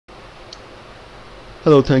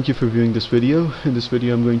Hello, thank you for viewing this video. In this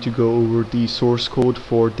video I'm going to go over the source code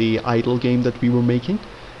for the idle game that we were making,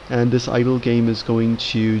 and this idle game is going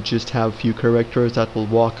to just have a few characters that will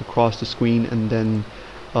walk across the screen, and then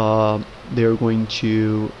they're going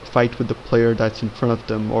to fight with the player that's in front of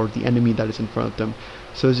them or the enemy that is in front of them.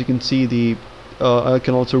 So as you can see, I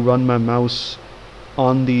can also run my mouse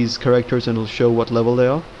on these characters and it'll show what level they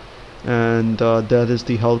are, and that is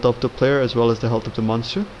the health of the player as well as the health of the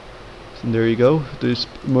monster. And there you go. This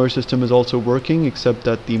merge system is also working, except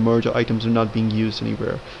that the merge items are not being used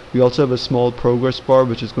anywhere. We also have a small progress bar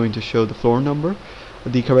which is going to show the floor number.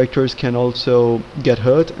 The characters can also get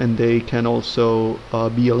hurt, and they can also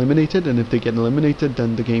be eliminated, and if they get eliminated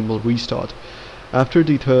then the game will restart. After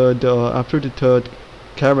the third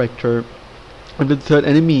character, after the third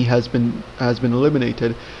enemy has been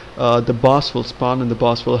eliminated, the boss will spawn, and the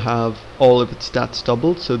boss will have all of its stats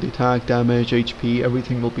doubled, so the attack, damage, HP,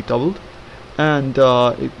 everything will be doubled, and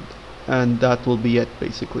that will be it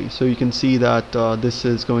basically. So you can see that this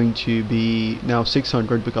is going to be now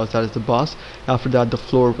 600 because that is the boss. After that the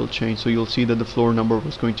floor will change, so you'll see that the floor number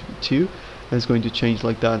was going to be 2, and it's going to change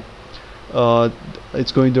like that.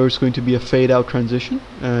 There's going to be a fade out transition,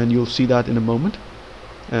 and you'll see that in a moment.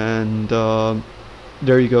 And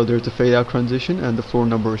there you go, there's the fade out transition, and the floor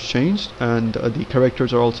number is changed, and the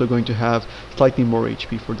characters are also going to have slightly more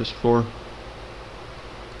HP for this floor.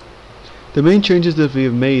 The main changes that we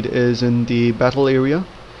have made is in the battle area.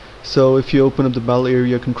 So if you open up the battle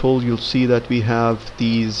area control, you'll see that we have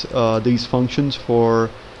these functions for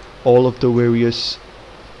all of the various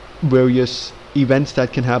events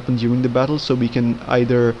that can happen during the battle. So we can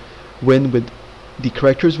either win with the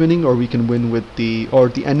characters winning, or we can win with the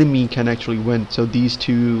enemy can actually win. So these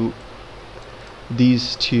two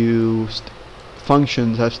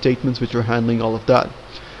functions have statements which are handling all of that.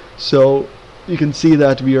 So you can see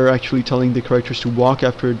that we are actually telling the characters to walk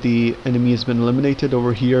after the enemy has been eliminated.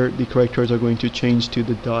 Over here the characters are going to change to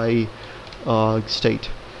the die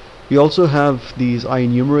state. We also have these eye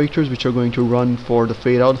enumerators which are going to run for the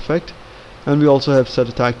fade out effect. And we also have set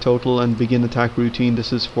attack total and begin attack routine.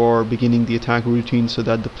 This is for beginning the attack routine so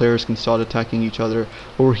that the players can start attacking each other.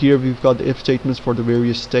 Over here we've got the if statements for the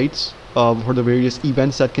various states, for the various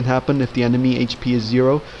events that can happen. If the enemy HP is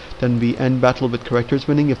 0, then we end battle with characters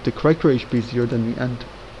winning. If the character HP is 0, then we end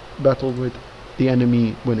battle with the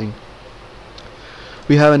enemy winning.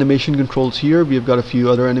 We have animation controls here. We've got a few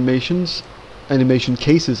other animation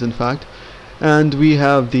cases in fact. And we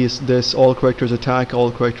have this all characters attack,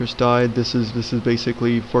 all characters die. This is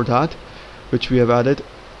basically for that, which we have added.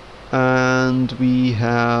 And we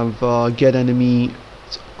have get enemy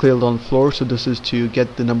killed on the floor, so this is to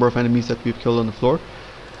get the number of enemies that we've killed on the floor.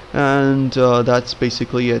 And that's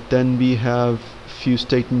basically it. Then we have a few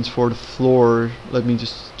statements for the floor. Let me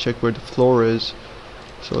just check where the floor is.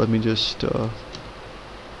 So let me just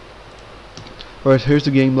alright, here's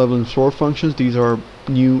the game level and floor functions. These are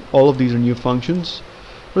new, all of these are new functions.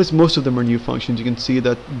 But most of them are new functions. You can see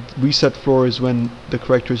that reset floor is when the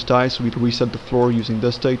characters die, so we'll reset the floor using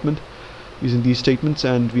this statement, using these statements,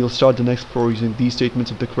 and we'll start the next floor using these statements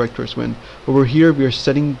if the characters win. Over here we are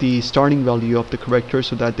setting the starting value of the characters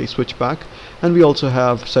so that they switch back, and we also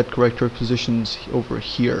have set character positions over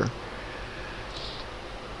here.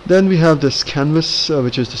 Then we have this canvas,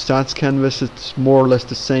 which is the stats canvas. It's more or less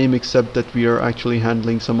the same, except that we are actually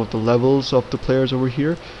handling some of the levels of the players over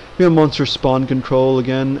here. We have monster spawn control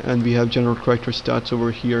again, and we have general character stats over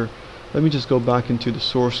here. Let me just go back into the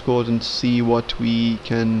source code and see what we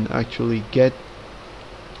can actually get.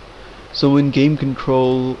 So in game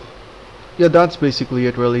control, yeah, that's basically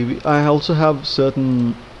it really. I also have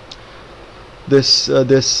certain this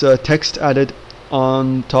text added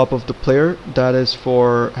on top of the player that is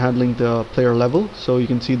for handling the player level. So you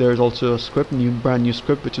can see there's also a script, brand new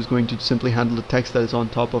script, which is going to simply handle the text that is on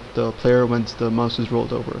top of the player once the mouse is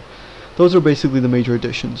rolled over. Those are basically the major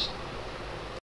additions.